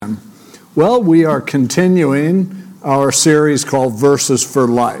Well, we are continuing our series called Verses for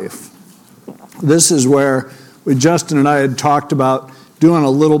Life. This is where Justin and I had talked about doing a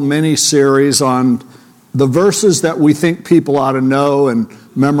little mini-series on the verses that we think people ought to know and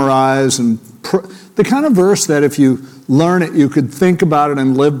memorize, and the kind of verse that if you learn it, you could think about it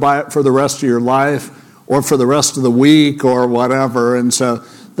and live by it for the rest of your life or for the rest of the week or whatever. And so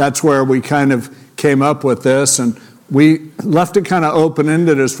that's where we kind of came up with this, and we left it kind of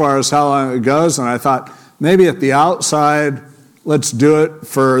open-ended as far as how long it goes, and I thought maybe at the outside, let's do it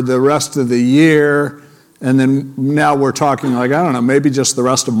for the rest of the year, and then now we're talking like, I don't know, maybe just the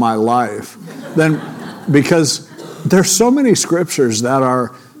rest of my life. Then, because there's so many scriptures that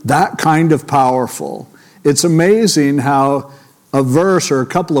are that kind of powerful. It's amazing how a verse or a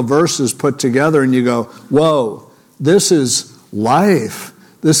couple of verses put together and you go, whoa, this is life.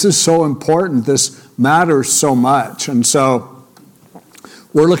 This is so important. This matters so much. And so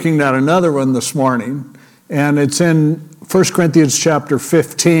we're looking at another one this morning, and it's in 1 Corinthians chapter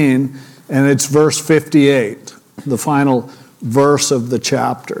 15, and it's verse 58, the final verse of the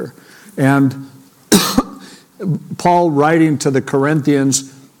chapter. And Paul writing to the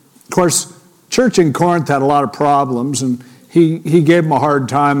Corinthians, of course, church in Corinth had a lot of problems, and he gave them a hard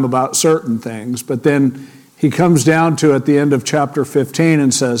time about certain things, but then he comes down to at the end of chapter 15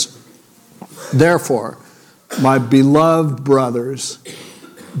 and says, therefore, my beloved brothers,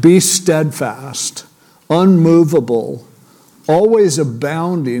 be steadfast, unmovable, always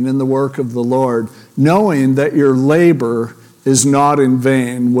abounding in the work of the Lord, knowing that your labor is not in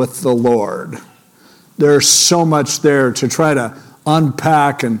vain with the Lord. There's so much there to try to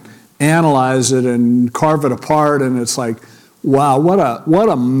unpack and analyze it and carve it apart, and it's like, wow, what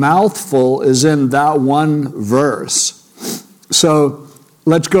a mouthful is in that one verse. So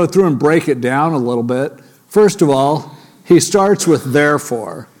let's go through and break it down a little bit. First of all, he starts with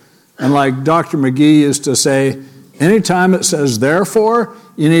therefore. And like Dr. McGee used to say, anytime it says therefore,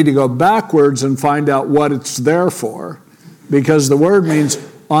 you need to go backwards and find out what it's there for. Because the word means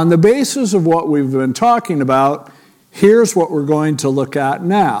on the basis of what we've been talking about, here's what we're going to look at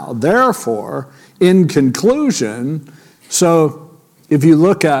now. Therefore, in conclusion, so if you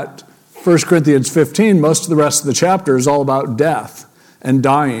look at 1 Corinthians 15, most of the rest of the chapter is all about death and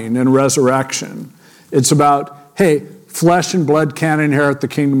dying and resurrection. It's about, hey, flesh and blood can't inherit the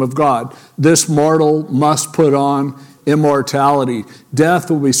kingdom of God. This mortal must put on immortality.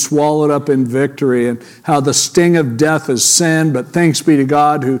 Death will be swallowed up in victory, and how the sting of death is sin, but thanks be to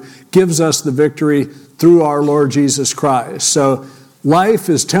God who gives us the victory through our Lord Jesus Christ. So life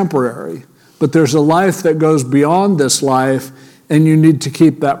is temporary, but there's a life that goes beyond this life, and you need to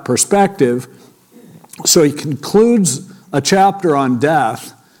keep that perspective. So he concludes a chapter on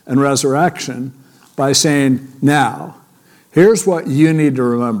death and resurrection by saying, now, here's what you need to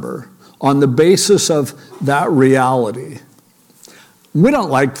remember on the basis of that reality. We don't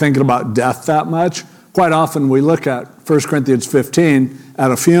like thinking about death that much. Quite often we look at 1 Corinthians 15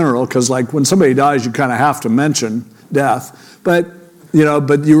 at a funeral, because like when somebody dies, you kind of have to mention death. But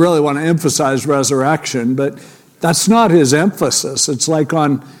you really want to emphasize resurrection, but that's not his emphasis. It's like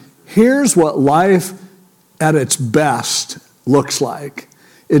on, here's what life at its best looks like.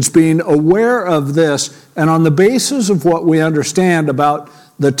 It's being aware of this, and on the basis of what we understand about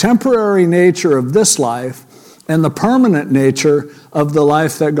the temporary nature of this life and the permanent nature of the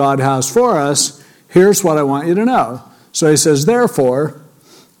life that God has for us, here's what I want you to know. So he says, therefore,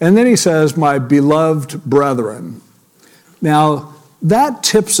 and then he says, my beloved brethren. Now, that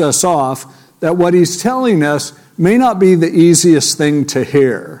tips us off that what he's telling us may not be the easiest thing to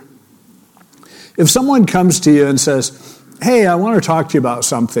hear. If someone comes to you and says, hey, I want to talk to you about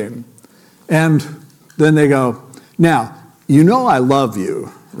something, and then they go, now, you know I love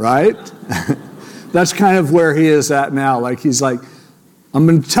you, right? That's kind of where he is at now. Like he's like, I'm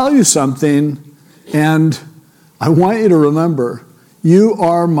going to tell you something, and I want you to remember, you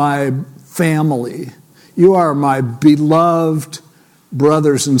are my family. You are my beloved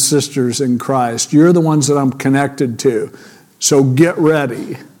brothers and sisters in Christ. You're the ones that I'm connected to. So get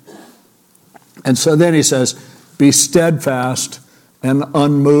ready. And so then he says, be steadfast and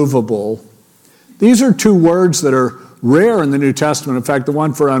unmovable. These are two words that are rare in the New Testament. In fact, the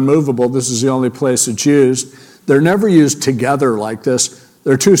one for unmovable, this is the only place it's used. They're never used together like this.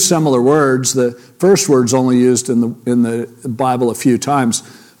 They're two similar words. The first word's only used in the Bible a few times.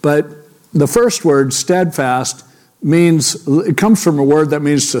 But the first word, steadfast, it comes from a word that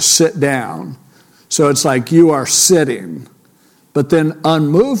means to sit down. So it's like you are sitting. But then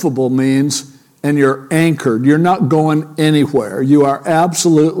unmovable means, and you're anchored. You're not going anywhere. You are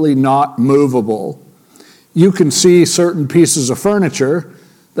absolutely not movable. You can see certain pieces of furniture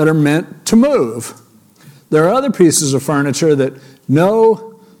that are meant to move. There are other pieces of furniture that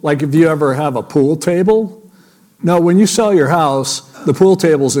like if you ever have a pool table, when you sell your house, the pool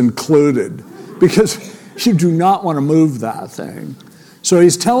table's included because you do not want to move that thing. So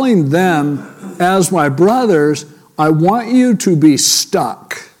he's telling them, as my brothers, I want you to be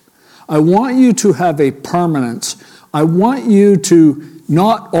stuck. I want you to have a permanence. I want you to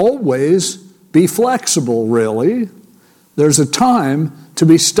not always be flexible, really. There's a time to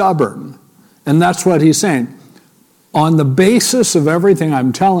be stubborn. And that's what he's saying. On the basis of everything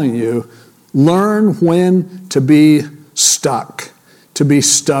I'm telling you, learn when to be stuck, to be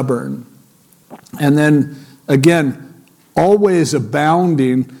stubborn. And then, again, always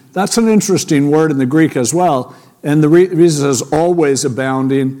abounding. That's an interesting word in the Greek as well. And the reason it says always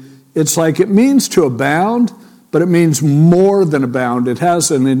abounding, it's like it means to abound, but it means more than abound. It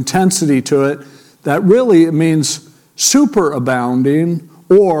has an intensity to it that really it means superabounding,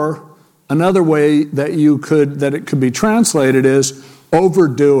 or another way that it could be translated is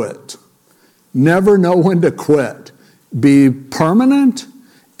overdo it. Never know when to quit. Be permanent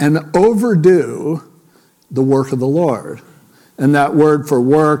and overdo the work of the Lord. And that word for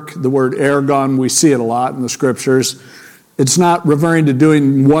work, the word ergon, we see it a lot in the scriptures. It's not referring to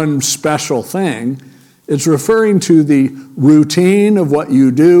doing one special thing. It's referring to the routine of what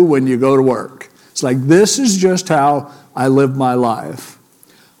you do when you go to work. It's like, this is just how I live my life.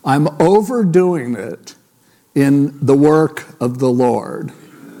 I'm overdoing it in the work of the Lord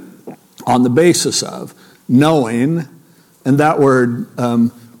on the basis of knowing, and that word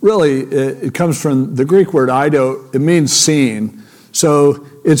really, it comes from the Greek word eido. It means seeing. So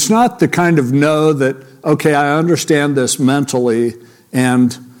it's not the kind of know that, okay, I understand this mentally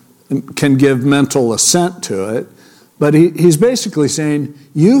and can give mental assent to it. But he's basically saying,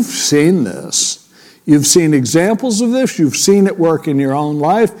 you've seen this. You've seen examples of this. You've seen it work in your own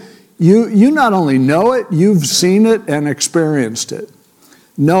life. You not only know it, you've seen it and experienced it.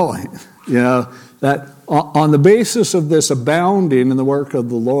 Knowing, that on the basis of this abounding in the work of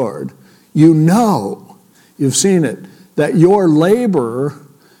the Lord, you've seen it, that your labor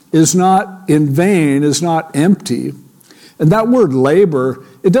is not in vain, is not empty. And that word labor,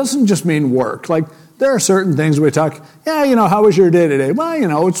 it doesn't just mean work. Like, there are certain things we talk, how was your day today?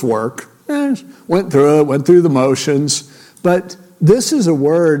 Well, it's work. Went through the motions. But this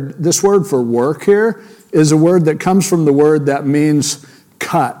word for work here is a word that comes from the word that means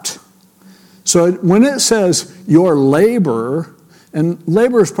cut. So when it says your labor, and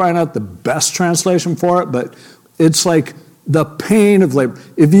labor is probably not the best translation for it, but it's like the pain of labor.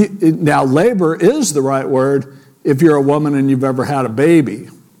 Now, labor is the right word if you're a woman and you've ever had a baby,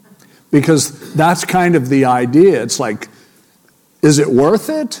 because that's kind of the idea. It's like, is it worth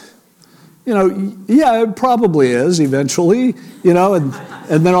it? Yeah, it probably is eventually,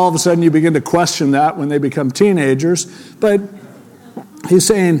 and then all of a sudden you begin to question that when they become teenagers. But he's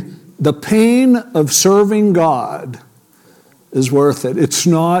saying the pain of serving God is worth it. It's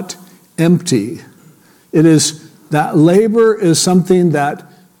not empty. It is, that labor is something that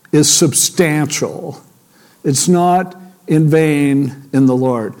is substantial. It's not in vain in the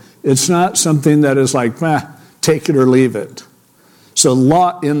Lord. It's not something that is like, take it or leave it. So a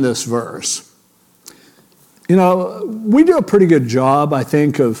lot in this verse. We do a pretty good job, I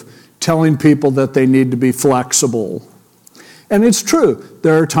think, of telling people that they need to be flexible. And it's true.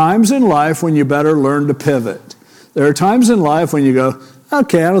 There are times in life when you better learn to pivot. There are times in life when you go,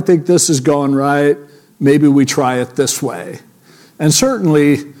 okay, I don't think this is going right. Maybe we try it this way. And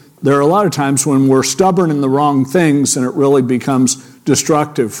certainly, there are a lot of times when we're stubborn in the wrong things and it really becomes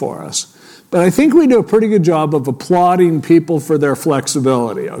destructive for us. But I think we do a pretty good job of applauding people for their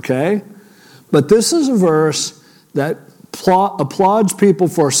flexibility, okay? But this is a verse that applauds people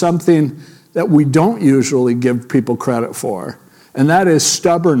for something that we don't usually give people credit for, and that is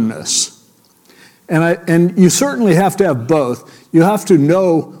stubbornness. And you certainly have to have both. You have to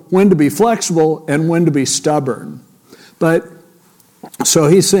know when to be flexible and when to be stubborn. But so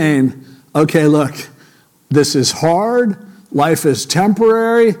he's saying, okay, look, this is hard, life is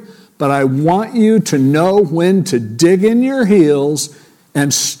temporary, but I want you to know when to dig in your heels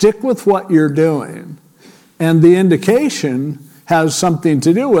and stick with what you're doing. And the indication has something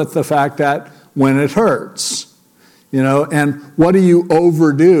to do with the fact that when it hurts, and what do you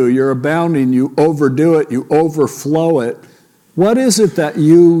overdo? You're abounding, you overdo it, you overflow it. What is it that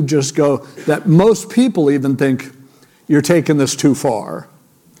you just go, that most people even think you're taking this too far?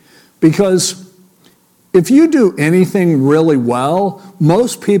 Because if you do anything really well,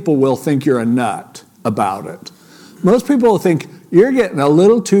 most people will think you're a nut about it. Most people will think you're getting a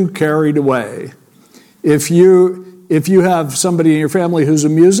little too carried away. If you if you have somebody in your family who's a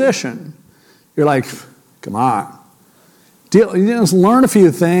musician, you're like, come on. Just learn a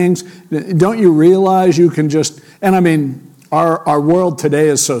few things. Don't you realize you can just... And I mean, our world today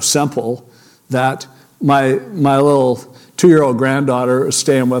is so simple that my little 2-year-old granddaughter is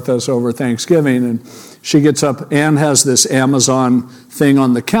staying with us over Thanksgiving, and she gets up. Ann has this Amazon thing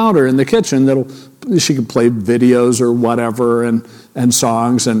on the counter in the kitchen she can play videos or whatever and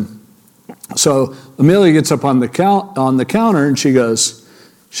songs. And so Amelia gets up on the counter and she goes,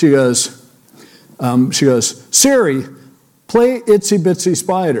 Siri, play Itsy Bitsy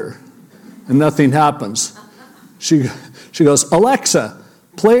Spider, and nothing happens. She goes, Alexa,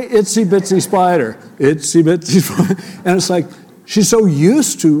 play Itsy Bitsy Spider, Itsy Bitsy Spider. And it's like, she's so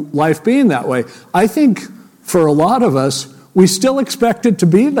used to life being that way. I think for a lot of us, we still expect it to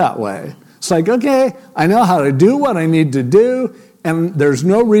be that way. It's like, okay, I know how to do what I need to do, and there's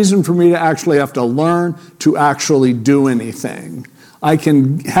no reason for me to actually have to learn to actually do anything. I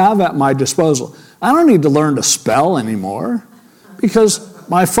can have at my disposal. I don't need to learn to spell anymore because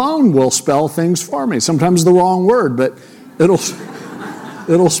my phone will spell things for me. Sometimes the wrong word, but it'll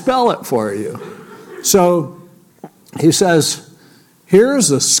spell it for you. So he says,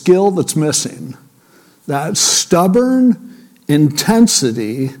 here's a skill that's missing, that stubborn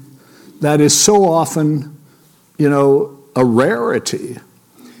intensity that is so often, a rarity.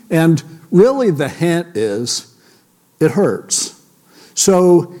 And really the hint is it hurts.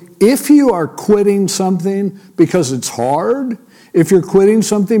 So if you are quitting something because it's hard, if you're quitting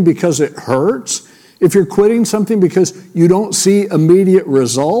something because it hurts, if you're quitting something because you don't see immediate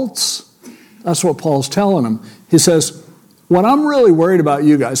results, that's what Paul's telling them. He says, what I'm really worried about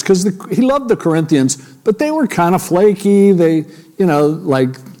you guys, because he loved the Corinthians, but they were kind of flaky. They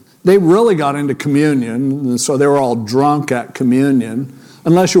really got into communion, and so they were all drunk at communion.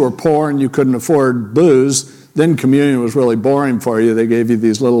 Unless you were poor and you couldn't afford booze, then communion was really boring for you. They gave you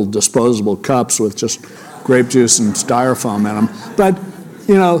these little disposable cups with just grape juice and styrofoam in them. But,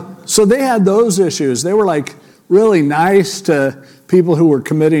 so they had those issues. They were like really nice to people who were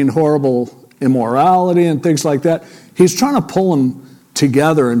committing horrible immorality and things like that. He's trying to pull them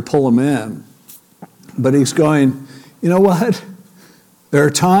together and pull them in. But he's going, you know what? There are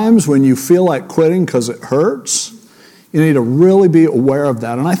times when you feel like quitting because it hurts. You need to really be aware of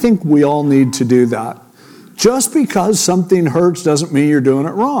that. And I think we all need to do that. Just because something hurts doesn't mean you're doing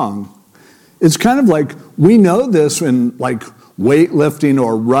it wrong. It's kind of like we know this in like weightlifting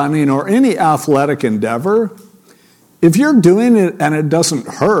or running or any athletic endeavor. If you're doing it and it doesn't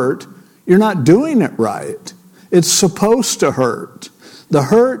hurt, you're not doing it right. It's supposed to hurt. The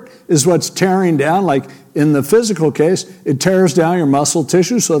hurt is what's tearing down, like in the physical case, it tears down your muscle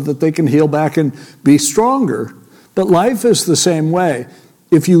tissue so that they can heal back and be stronger. But life is the same way.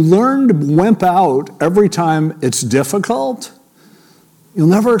 If you learn to wimp out every time it's difficult, you'll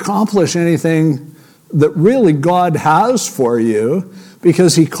never accomplish anything that really God has for you,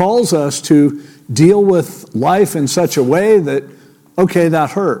 because he calls us to deal with life in such a way that, okay,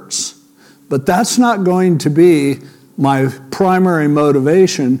 that hurts. But that's not going to be my primary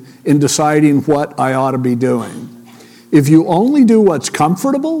motivation in deciding what I ought to be doing. If you only do what's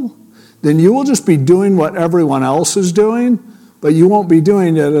comfortable, then you will just be doing what everyone else is doing, but you won't be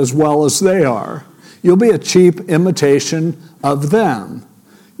doing it as well as they are. You'll be a cheap imitation of them.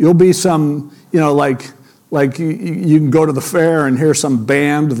 You'll be some, like you can go to the fair and hear some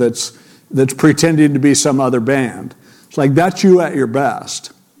band that's pretending to be some other band. It's like that's you at your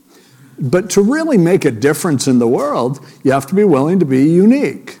best. But to really make a difference in the world, you have to be willing to be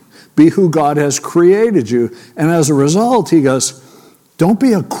unique. Be who God has created you. And as a result, he goes, don't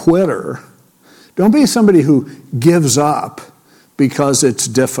be a quitter. Don't be somebody who gives up because it's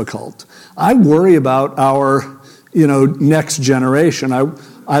difficult. I worry about our, next generation.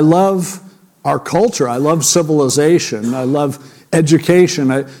 I love our culture. I love civilization. I love education.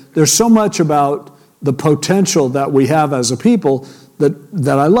 There's so much about the potential that we have as a people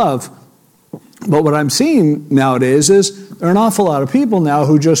that I love. But what I'm seeing nowadays is there are an awful lot of people now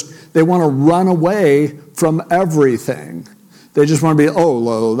who they want to run away from everything. They just want to be,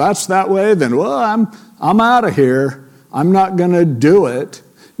 well, that's that way, then, I'm out of here. I'm not going to do it.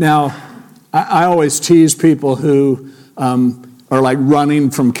 Now, I always tease people who are like running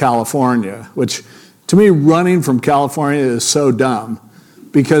from California, which to me, running from California is so dumb,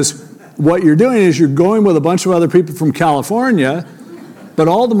 because what you're doing is you're going with a bunch of other people from California, but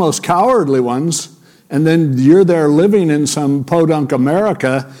all the most cowardly ones, and then you're there living in some podunk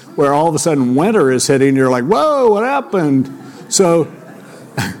America where all of a sudden winter is hitting, you're like, whoa, what happened? So,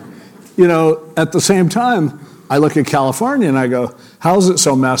 at the same time, I look at California and I go, how's it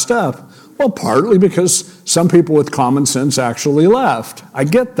so messed up? Well, partly because some people with common sense actually left. I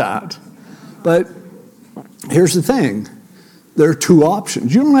get that. But here's the thing. There are two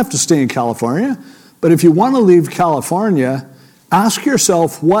options. You don't have to stay in California, but if you want to leave California, ask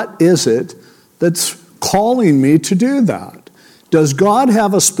yourself, what is it that's calling me to do that? Does God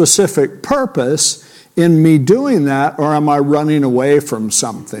have a specific purpose in me doing that, or am I running away from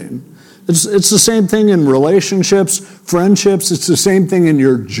something? It's the same thing in relationships, friendships. It's the same thing in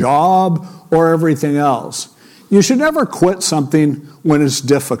your job or everything else. You should never quit something when it's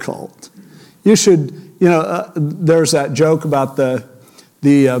difficult. You should, there's that joke about the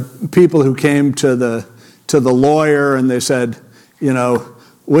people who came to the lawyer and they said, we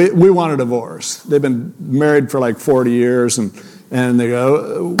want a divorce. They've been married for like 40 years and they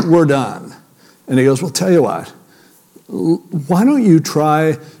go, we're done. And he goes, well, tell you what, why don't you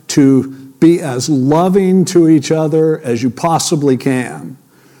try to be as loving to each other as you possibly can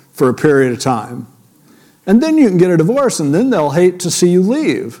for a period of time. And then you can get a divorce, and then they'll hate to see you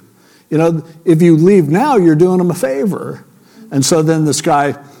leave. If you leave now, you're doing them a favor. And so then this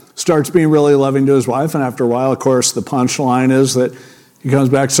guy starts being really loving to his wife, and after a while, of course, the punchline is that he comes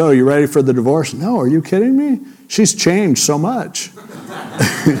back, so you ready for the divorce? No, are you kidding me? She's changed so much.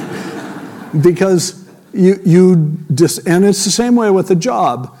 Because and it's the same way with a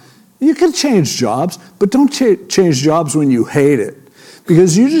job. You can change jobs, but don't change jobs when you hate it,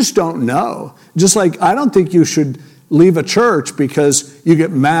 because you just don't know. Just like I don't think you should leave a church because you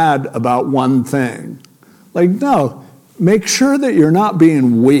get mad about one thing. No, make sure that you're not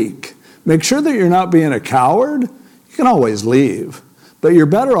being weak. Make sure that you're not being a coward. You can always leave, but you're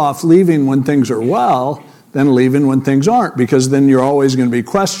better off leaving when things are well than leaving when things aren't, because then you're always going to be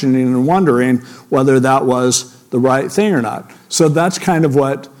questioning and wondering whether that was the right thing or not. So that's kind of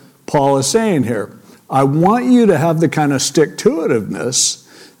what Paul is saying here. I want you to have the kind of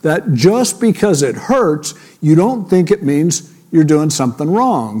stick-to-itiveness that just because it hurts, you don't think it means you're doing something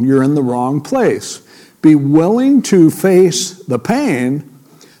wrong. You're in the wrong place. Be willing to face the pain,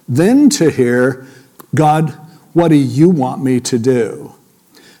 then to hear, God, what do you want me to do?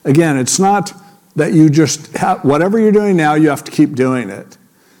 Again, it's not that you just have, whatever you're doing now, you have to keep doing it.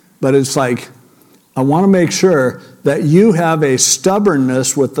 But it's like, I want to make sure that you have a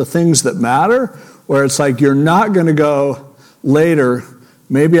stubbornness with the things that matter, where it's like you're not going to go later,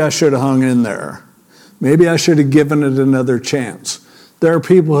 maybe I should have hung in there. Maybe I should have given it another chance. There are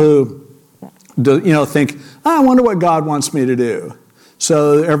people who think, I wonder what God wants me to do.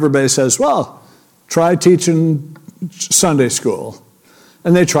 So everybody says, well, try teaching Sunday school.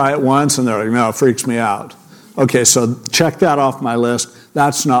 And they try it once and they're like, no, it freaks me out. Okay, so check that off my list.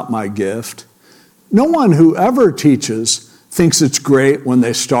 That's not my gift. No one who ever teaches thinks it's great when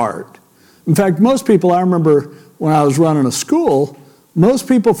they start. In fact, most people, I remember when I was running a school, most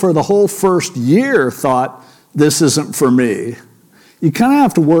people for the whole first year thought, this isn't for me. You kind of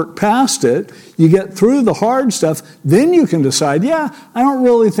have to work past it. You get through the hard stuff, then you can decide, yeah, I don't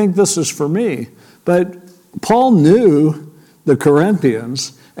really think this is for me. But Paul knew the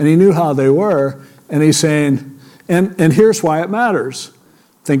Corinthians, and he knew how they were, and he's saying, and here's why it matters.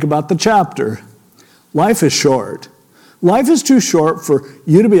 Think about the chapter. Life is short. Life is too short for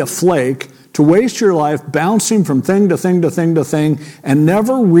you to be a flake, to waste your life bouncing from thing to thing to thing to thing, and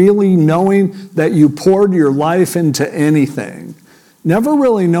never really knowing that you poured your life into anything. Never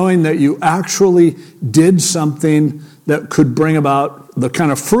really knowing that you actually did something that could bring about the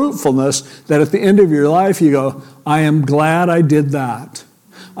kind of fruitfulness that at the end of your life you go, I am glad I did that.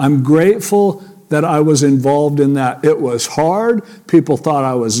 I'm grateful that I was involved in that. It was hard. People thought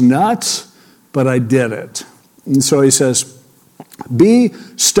I was nuts, but I did it. And so he says, be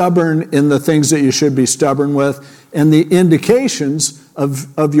stubborn in the things that you should be stubborn with. And the indications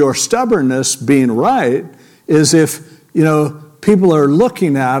of your stubbornness being right is if, people are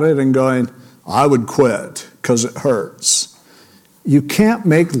looking at it and going, I would quit because it hurts. You can't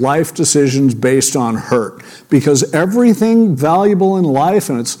make life decisions based on hurt, because everything valuable in life,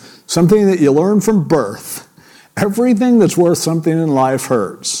 and it's something that you learn from birth, everything that's worth something in life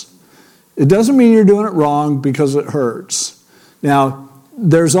hurts. It doesn't mean you're doing it wrong because it hurts. Now,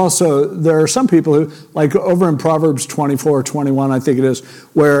 there are some people who, like over in Proverbs 24:21, I think it is,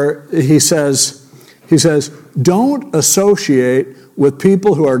 where he says, don't associate with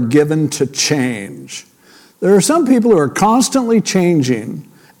people who are given to change. There are some people who are constantly changing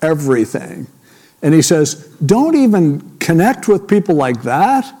everything. And he says, don't even connect with people like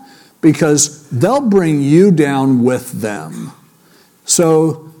that, because they'll bring you down with them.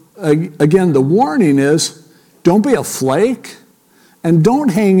 So, again, the warning is, don't be a flake, And don't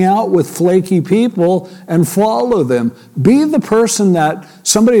hang out with flaky people and follow them. Be the person that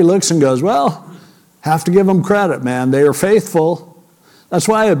somebody looks and goes, well, have to give them credit, man. They are faithful. That's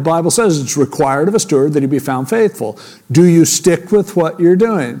why the Bible says it's required of a steward that he be found faithful. Do you stick with what you're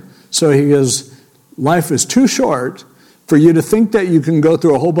doing? So he goes, life is too short for you to think that you can go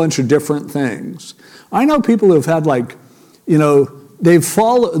through a whole bunch of different things. I know people who've had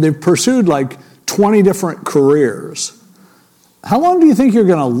they've pursued 20 different careers. How long do you think you're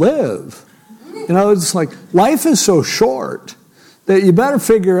going to live? It's like life is so short that you better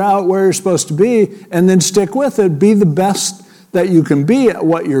figure out where you're supposed to be and then stick with it. Be the best that you can be at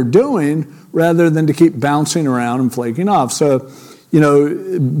what you're doing rather than to keep bouncing around and flaking off. So,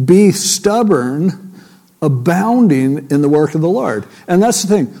 be stubborn, abounding in the work of the Lord. And that's the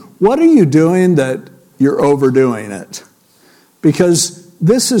thing. What are you doing that you're overdoing it? Because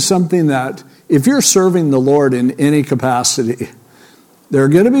this is something that if you're serving the Lord in any capacity, there are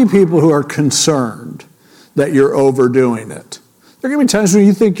going to be people who are concerned that you're overdoing it. There are going to be times when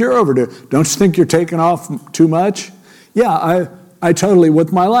you think you're overdoing it. Don't you think you're taking off too much? Yeah, I totally,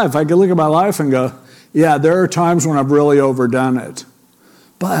 with my life, I can look at my life and go, yeah, there are times when I've really overdone it.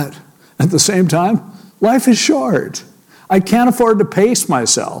 But at the same time, life is short. I can't afford to pace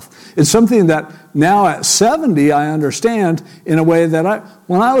myself. It's something that now at 70, I understand in a way that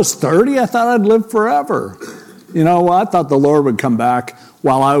when I was 30, I thought I'd live forever. I thought the Lord would come back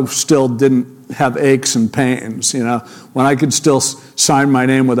while I still didn't have aches and pains, when I could still sign my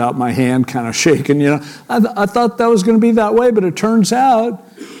name without my hand kind of shaking, I thought that was going to be that way, but it turns out,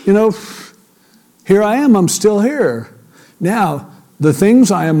 here I am, I'm still here. Now, the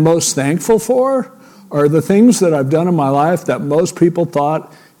things I am most thankful for are the things that I've done in my life that most people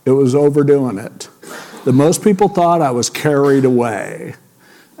thought it was overdoing it. That most people thought I was carried away.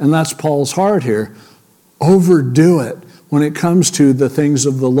 And that's Paul's heart here. Overdo it when it comes to the things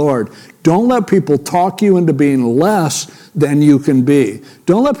of the Lord. Don't let people talk you into being less than you can be.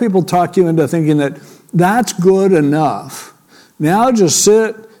 Don't let people talk you into thinking that that's good enough. Now just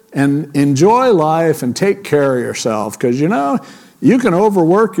sit and enjoy life and take care of yourself, because you can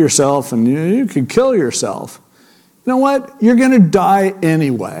overwork yourself and you can kill yourself. You know what? You're going to die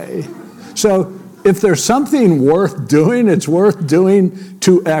anyway. So if there's something worth doing, it's worth doing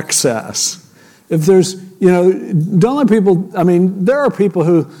to excess. If there's, don't let people, there are people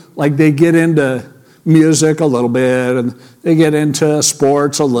who, they get into music a little bit, and they get into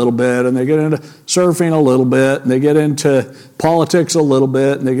sports a little bit, and they get into surfing a little bit, and they get into politics a little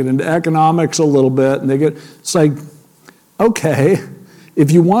bit, and they get into economics a little bit, and it's like, okay,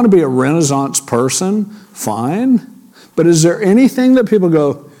 if you want to be a Renaissance person, fine. But is there anything that people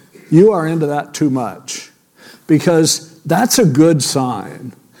go, you are into that too much? Because that's a good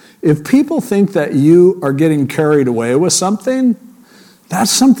sign. If people think that you are getting carried away with something, that's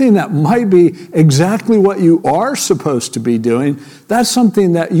something that might be exactly what you are supposed to be doing. That's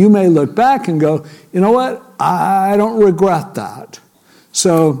something that you may look back and go, you know what? I don't regret that.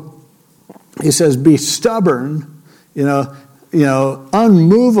 So he says, be stubborn,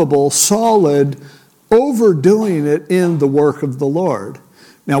 unmovable, solid, overdoing it in the work of the Lord.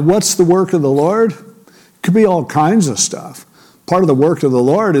 Now, what's the work of the Lord? It could be all kinds of stuff. Part of the work of the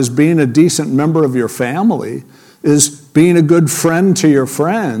Lord is being a decent member of your family, is being a good friend to your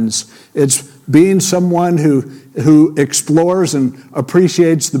friends. It's being someone who explores and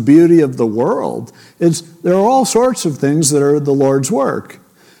appreciates the beauty of the world. There are all sorts of things that are the Lord's work.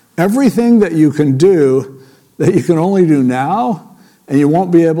 Everything that you can do that you can only do now and you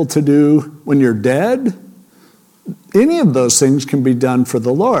won't be able to do when you're dead, any of those things can be done for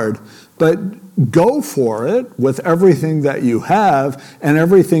the Lord. But go for it with everything that you have and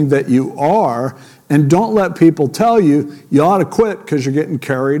everything that you are, and don't let people tell you ought to quit because you're getting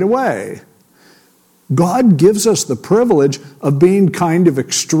carried away. God gives us the privilege of being kind of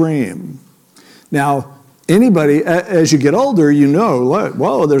extreme. Now, anybody, as you get older,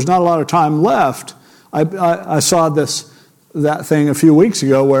 whoa, there's not a lot of time left. I saw that thing a few weeks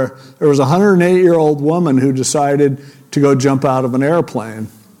ago where there was a 108-year-old woman who decided to go jump out of an airplane.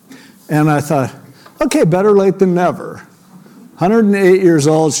 And I thought, okay, better late than never. 108 years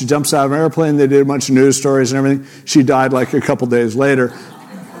old, she jumps out of an airplane. They did a bunch of news stories and everything. She died a couple days later.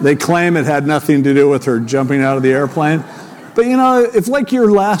 They claim it had nothing to do with her jumping out of the airplane. But if your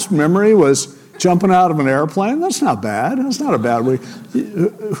last memory was jumping out of an airplane, that's not bad. That's not a bad way.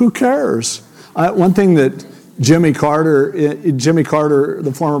 Who cares? One thing that Jimmy Carter,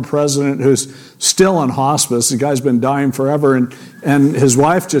 the former president, who's still in hospice, the guy's been dying forever, and his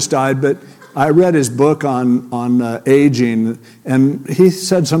wife just died, but I read his book on aging, and he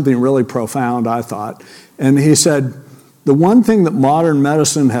said something really profound, I thought. And he said, the one thing that modern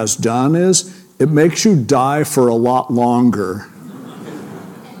medicine has done is it makes you die for a lot longer.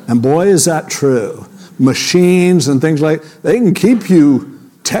 And boy, is that true. Machines and things they can keep you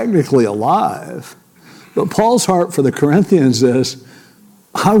technically alive. But Paul's heart for the Corinthians is,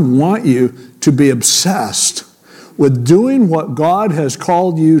 I want you to be obsessed with doing what God has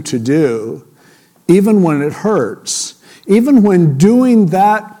called you to do, even when it hurts, even when doing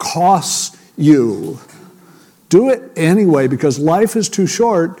that costs you. Do it anyway, because life is too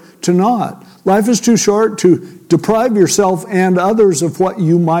short to not. Life is too short to deprive yourself and others of what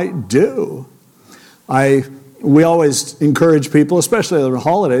you might do. We always encourage people, especially at the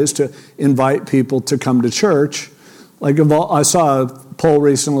holidays, to invite people to come to church. I saw a poll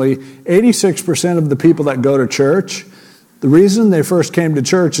recently, 86% of the people that go to church, the reason they first came to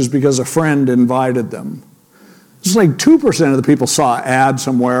church is because a friend invited them. It's like 2% of the people saw an ad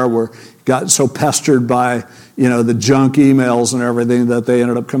somewhere where got so pestered by, the junk emails and everything that they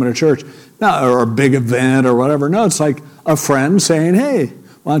ended up coming to church. No, or a big event or whatever. No, it's like a friend saying, hey,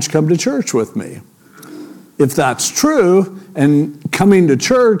 why don't you come to church with me? If that's true, and coming to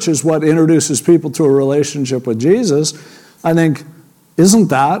church is what introduces people to a relationship with Jesus, I think, isn't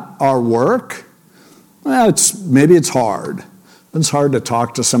that our work? Well, maybe it's hard. It's hard to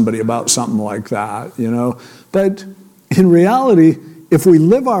talk to somebody about something like that, But in reality, if we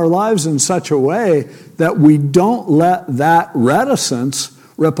live our lives in such a way that we don't let that reticence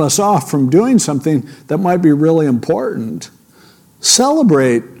rip us off from doing something that might be really important,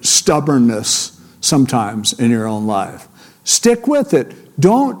 celebrate stubbornness sometimes in your own life. Stick with it.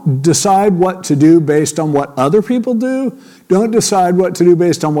 Don't decide what to do based on what other people do. Don't decide what to do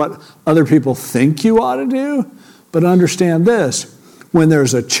based on what other people think you ought to do. But understand this. When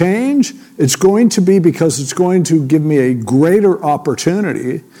there's a change, it's going to be because it's going to give me a greater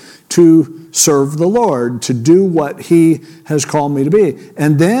opportunity to serve the Lord, to do what He has called me to be.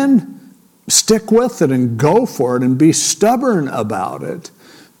 And then stick with it and go for it and be stubborn about it,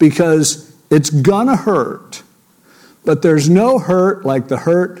 because it's gonna hurt. But there's no hurt like the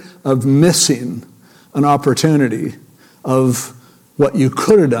hurt of missing an opportunity of what you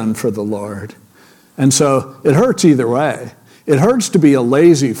could have done for the Lord. And so it hurts either way. It hurts to be a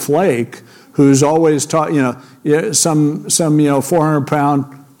lazy flake who's always taught, some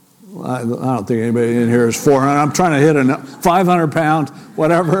 400-pound, I don't think anybody in here is 400, I'm trying to hit a 500-pound,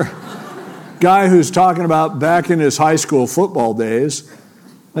 whatever, guy who's talking about back in his high school football days.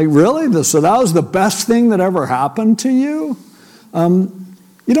 Like, really? So that was the best thing that ever happened to you?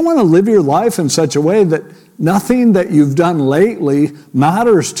 You don't want to live your life in such a way that nothing that you've done lately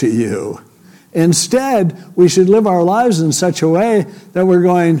matters to you. Instead, we should live our lives in such a way that we're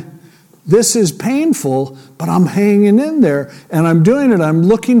going, this is painful, but I'm hanging in there, and I'm doing it. I'm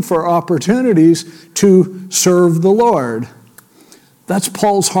looking for opportunities to serve the Lord. That's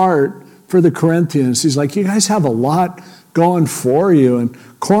Paul's heart for the Corinthians. He's like, you guys have a lot going for you, and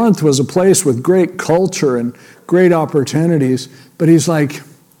Corinth was a place with great culture and great opportunities, but he's like,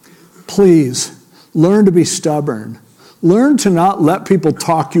 please, learn to be stubborn. Learn to not let people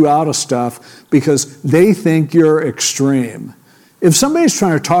talk you out of stuff because they think you're extreme. If somebody's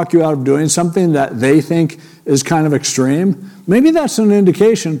trying to talk you out of doing something that they think is kind of extreme, maybe that's an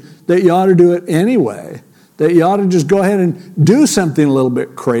indication that you ought to do it anyway, that you ought to just go ahead and do something a little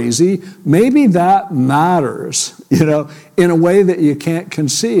bit crazy. Maybe that matters, in a way that you can't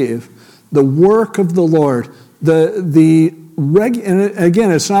conceive. The work of the Lord, and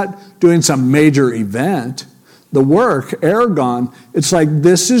again, it's not doing some major event. The work, ergon, it's like,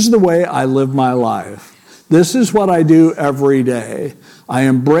 this is the way I live my life. This is what I do every day. I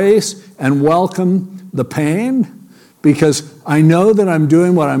embrace and welcome the pain because I know that I'm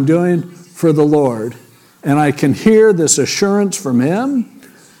doing what I'm doing for the Lord. And I can hear this assurance from Him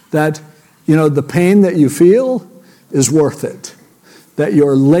that, the pain that you feel is worth it. That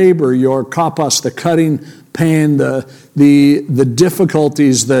your labor, your kapos, the cutting pain, the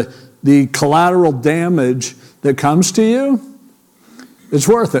difficulties, the collateral damage that comes to you, it's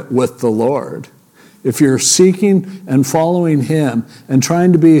worth it with the Lord. If you're seeking and following Him and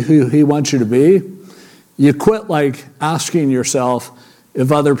trying to be who He wants you to be, you quit asking yourself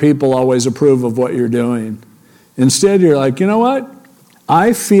if other people always approve of what you're doing. Instead, you're like, you know what?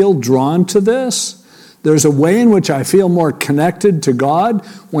 I feel drawn to this. There's a way in which I feel more connected to God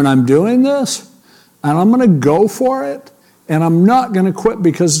when I'm doing this, and I'm going to go for it, and I'm not going to quit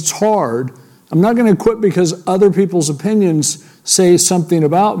because it's hard. I'm not going to quit because other people's opinions say something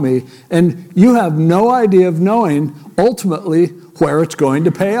about me. And you have no idea of knowing ultimately where it's going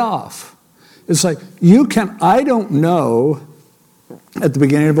to pay off. It's like I don't know at the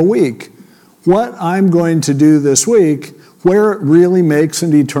beginning of a week what I'm going to do this week where it really makes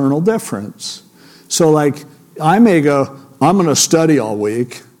an eternal difference. So like, I may go, I'm going to study all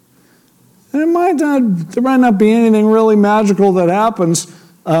week. And there might not be anything really magical that happens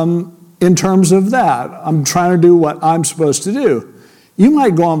in terms of that. I'm trying to do what I'm supposed to do. You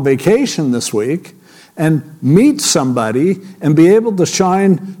might go on vacation this week and meet somebody and be able to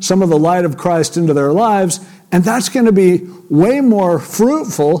shine some of the light of Christ into their lives, and that's going to be way more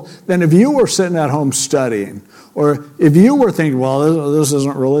fruitful than if you were sitting at home studying. Or if you were thinking, well, this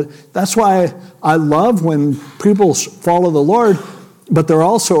isn't really. That's why I love when people follow the Lord, but they're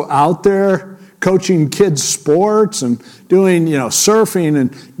also out there coaching kids' sports and doing, surfing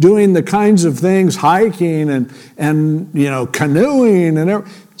and doing the kinds of things, hiking and canoeing and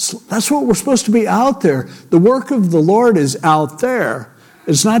everything. That's what we're supposed to be out there. The work of the Lord is out there.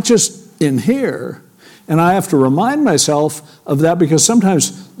 It's not just in here. And I have to remind myself of that because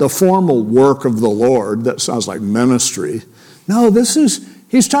sometimes the formal work of the Lord, that sounds like ministry. No,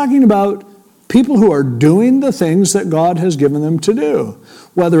 he's talking about people who are doing the things that God has given them to do.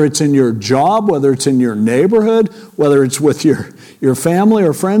 Whether it's in your job, whether it's in your neighborhood, whether it's with your family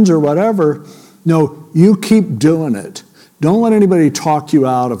or friends or whatever. No, you keep doing it. Don't let anybody talk you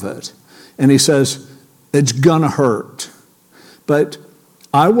out of it. And he says, it's gonna hurt. But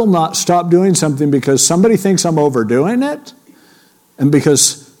I will not stop doing something because somebody thinks I'm overdoing it, and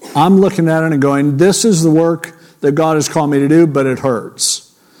because I'm looking at it and going, this is the work that God has called me to do, but it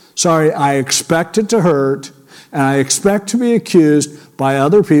hurts. Sorry, I expect it to hurt, and I expect to be accused by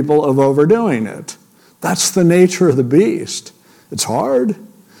other people of overdoing it. That's the nature of the beast. It's hard,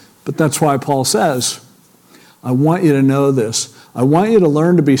 but that's why Paul says, I want you to know this. I want you to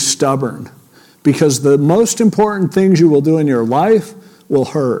learn to be stubborn, because the most important things you will do in your life will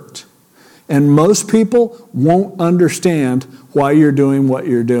hurt. And most people won't understand why you're doing what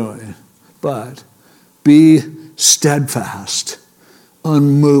you're doing. But be steadfast,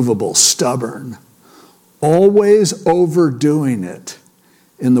 unmovable, stubborn, always overdoing it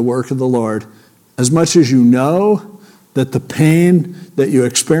in the work of the Lord, as much as you know that the pain that you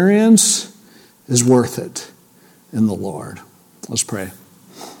experience is worth it in the Lord. Let's pray.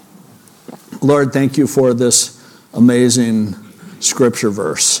 Lord, thank you for this amazing scripture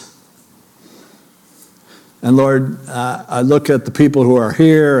verse. And Lord, I look at the people who are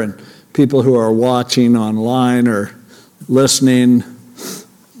here and people who are watching online or listening,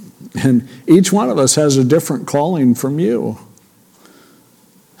 and each one of us has a different calling from you.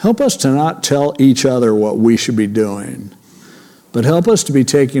 Help us to not tell each other what we should be doing, but help us to be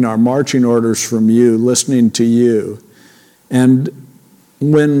taking our marching orders from you, listening to you. And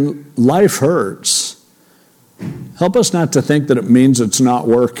when life hurts, help us not to think that it means it's not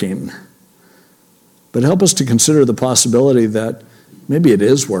working, but help us to consider the possibility that maybe it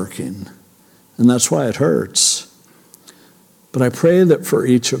is working, and that's why it hurts. But I pray that for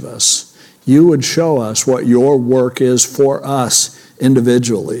each of us, you would show us what your work is for us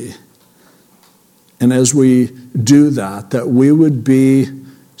individually. And as we do that we would be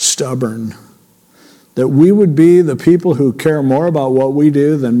stubborn, that we would be the people who care more about what we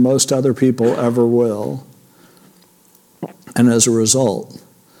do than most other people ever will. And as a result,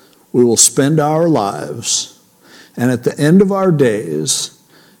 we will spend our lives, and at the end of our days,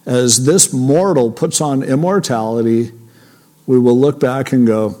 as this mortal puts on immortality, we will look back and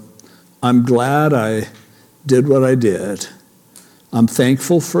go, I'm glad I did what I did. I'm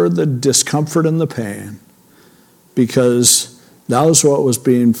thankful for the discomfort and the pain, because that was what was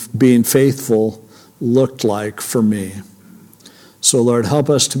being faithful looked like for me. So Lord, help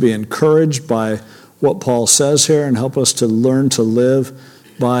us to be encouraged by what Paul says here, and help us to learn to live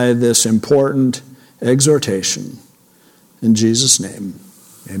by this important exhortation. In Jesus' name,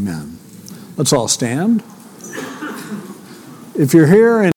 amen. Let's all stand. If you're here and